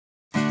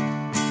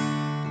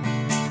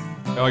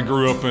I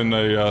grew up in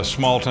a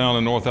small town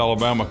in North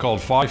Alabama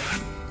called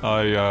Fife.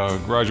 I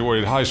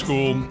graduated high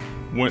school,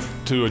 went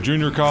to a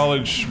junior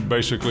college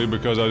basically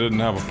because I didn't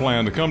have a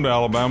plan to come to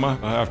Alabama.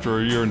 After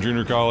a year in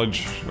junior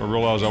college, I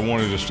realized I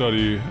wanted to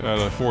study at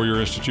a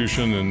four-year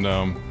institution,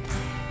 and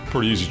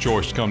pretty easy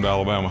choice to come to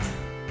Alabama.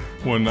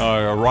 When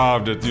I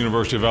arrived at the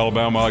University of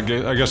Alabama, I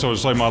guess I would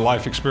say my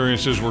life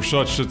experiences were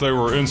such that they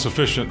were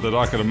insufficient that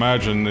I could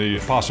imagine the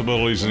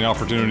possibilities and the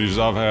opportunities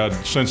I've had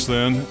since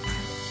then.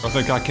 I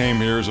think I came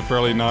here as a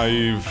fairly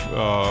naive,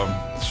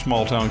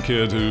 small-town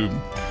kid who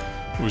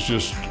was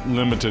just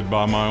limited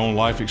by my own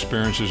life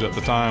experiences at the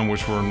time,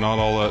 which were not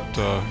all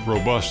that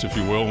robust, if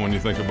you will, when you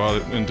think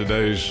about it in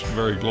today's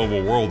very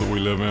global world that we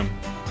live in.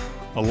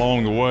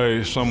 Along the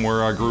way,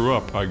 somewhere I grew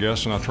up, I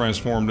guess, and I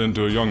transformed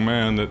into a young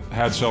man that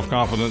had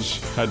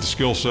self-confidence, had the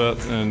skill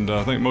set, and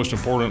I think most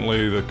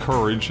importantly, the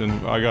courage. And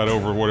I got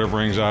over whatever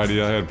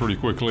anxiety I had pretty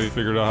quickly,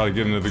 figured out how to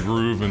get into the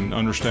groove and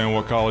understand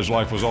what college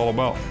life was all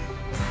about.